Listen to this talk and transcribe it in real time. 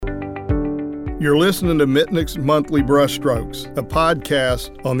You're listening to Mitnick's Monthly Brushstrokes, a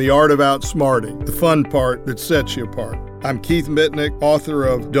podcast on the art of outsmarting, the fun part that sets you apart. I'm Keith Mitnick, author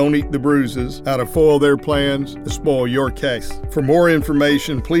of Don't Eat the Bruises, How to Foil Their Plans to Spoil Your Case. For more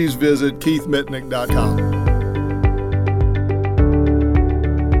information, please visit keithmitnick.com.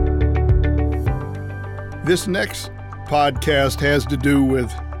 This next podcast has to do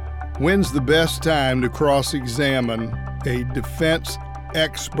with when's the best time to cross-examine a defense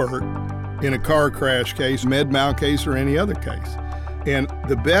expert in a car crash case, med mal case, or any other case. And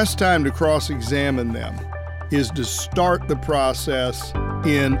the best time to cross-examine them is to start the process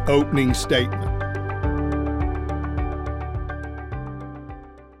in opening statement.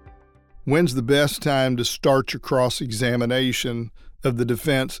 When's the best time to start your cross-examination of the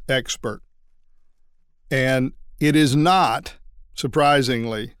defense expert? And it is not,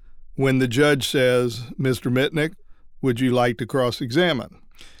 surprisingly, when the judge says, Mr. Mitnick, would you like to cross-examine?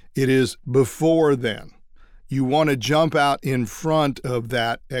 It is before then. You want to jump out in front of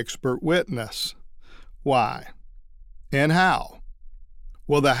that expert witness. Why? And how?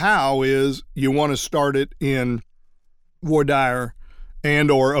 Well, the how is you want to start it in voir dire and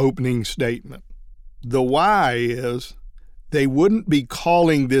or opening statement. The why is they wouldn't be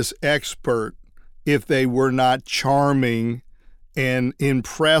calling this expert if they were not charming and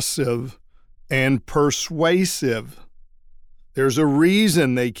impressive and persuasive. There's a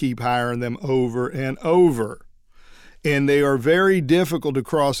reason they keep hiring them over and over. And they are very difficult to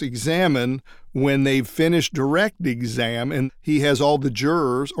cross-examine when they've finished direct exam and he has all the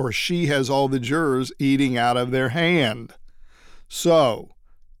jurors or she has all the jurors eating out of their hand. So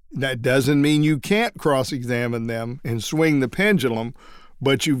that doesn't mean you can't cross-examine them and swing the pendulum,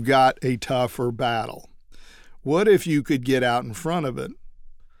 but you've got a tougher battle. What if you could get out in front of it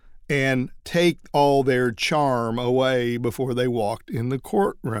and take all their charm away before they walked in the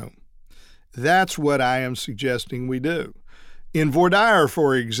courtroom? That's what I am suggesting we do. In voir dire,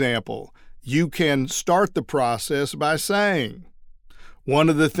 for example, you can start the process by saying, one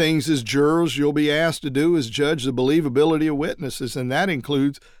of the things as jurors you'll be asked to do is judge the believability of witnesses, and that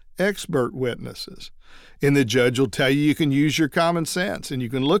includes expert witnesses. And the judge will tell you can use your common sense, and you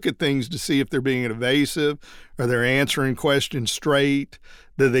can look at things to see if they're being evasive, or they're answering questions straight,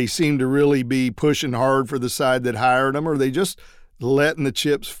 that they seem to really be pushing hard for the side that hired them, or they just letting the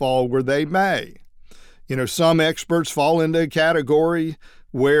chips fall where they may. You know, some experts fall into a category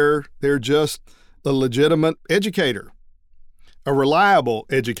where they're just a legitimate educator, a reliable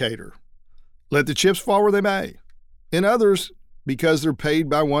educator. Let the chips fall where they may. And others, because they're paid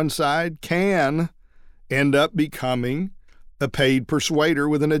by one side, can end up becoming a paid persuader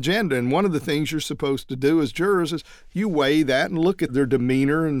with an agenda. And one of the things you're supposed to do as jurors is you weigh that and look at their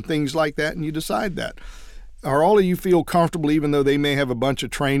demeanor and things like that, and you decide that. Are all of you feel comfortable, even though they may have a bunch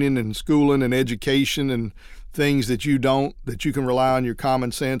of training and schooling and education and things that you don't, that you can rely on your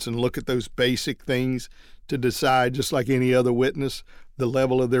common sense and look at those basic things to decide, just like any other witness, the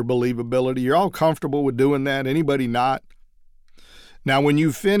level of their believability? You're all comfortable with doing that? Anybody not? Now, when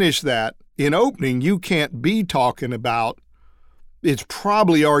you finish that, in opening, you can't be talking about, it's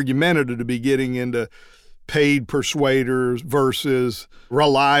probably argumentative to be getting into paid persuaders versus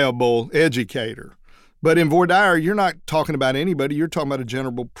reliable educator. But in voir dire, you're not talking about anybody. You're talking about a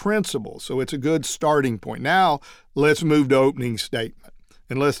general principle. So it's a good starting point. Now, let's move to opening statement.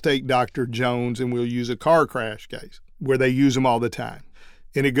 And let's take Dr. Jones, and we'll use a car crash case where they use them all the time.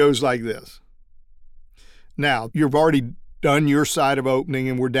 And it goes like this. Now, you've already done your side of opening,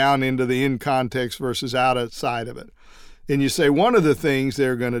 and we're down into the in context versus out of side of it. And you say one of the things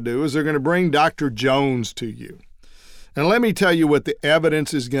they're going to do is they're going to bring Dr. Jones to you. And let me tell you what the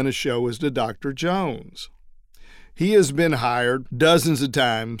evidence is going to show as to Dr. Jones. He has been hired dozens of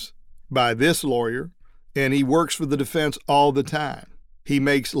times by this lawyer, and he works for the defense all the time. He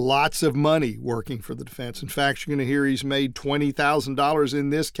makes lots of money working for the defense. In fact, you're going to hear he's made $20,000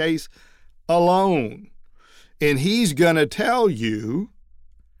 in this case alone. And he's going to tell you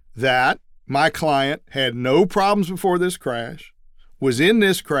that my client had no problems before this crash, was in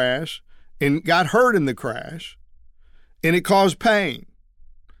this crash, and got hurt in the crash, and it caused pain.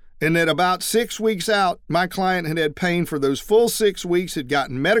 And that about 6 weeks out, my client had had pain for those full 6 weeks, had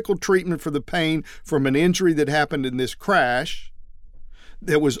gotten medical treatment for the pain from an injury that happened in this crash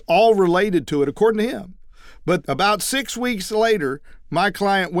that was all related to it, according to him. But about 6 weeks later, my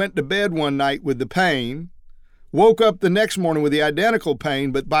client went to bed one night with the pain, woke up the next morning with the identical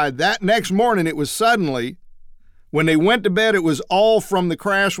pain, but by that next morning, it was suddenly, when they went to bed, it was all from the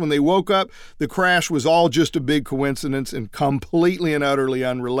crash. When they woke up, the crash was all just a big coincidence and completely and utterly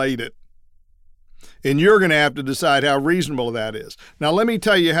unrelated. And you're going to have to decide how reasonable that is. Now, let me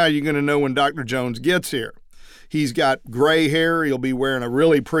tell you how you're going to know when Dr. Jones gets here. He's got gray hair. He'll be wearing a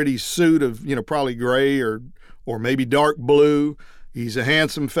really pretty suit of, probably gray or maybe dark blue. He's a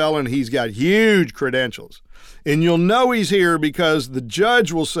handsome fella, and he's got huge credentials. And you'll know he's here because the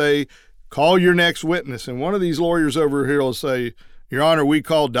judge will say, call your next witness. And one of these lawyers over here will say, Your Honor, we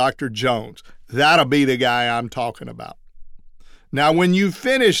call Dr. Jones. That'll be the guy I'm talking about. Now, when you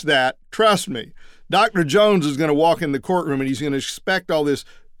finish that, trust me, Dr. Jones is going to walk in the courtroom and he's going to expect all this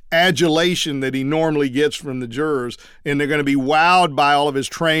adulation that he normally gets from the jurors, and they're going to be wowed by all of his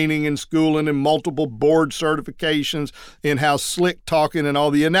training and schooling and multiple board certifications and how slick talking and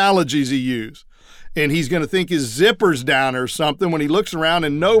all the analogies he used. And he's going to think his zipper's down or something when he looks around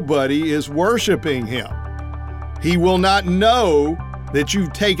and nobody is worshiping him. He will not know that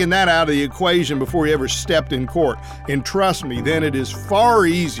you've taken that out of the equation before he ever stepped in court. And trust me, then it is far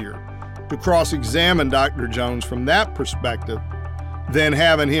easier to cross-examine Dr. Jones from that perspective than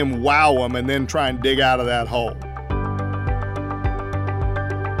having him wow him and then try and dig out of that hole.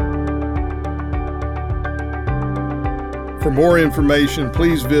 For more information,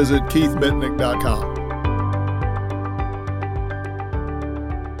 please visit keithmitnick.com.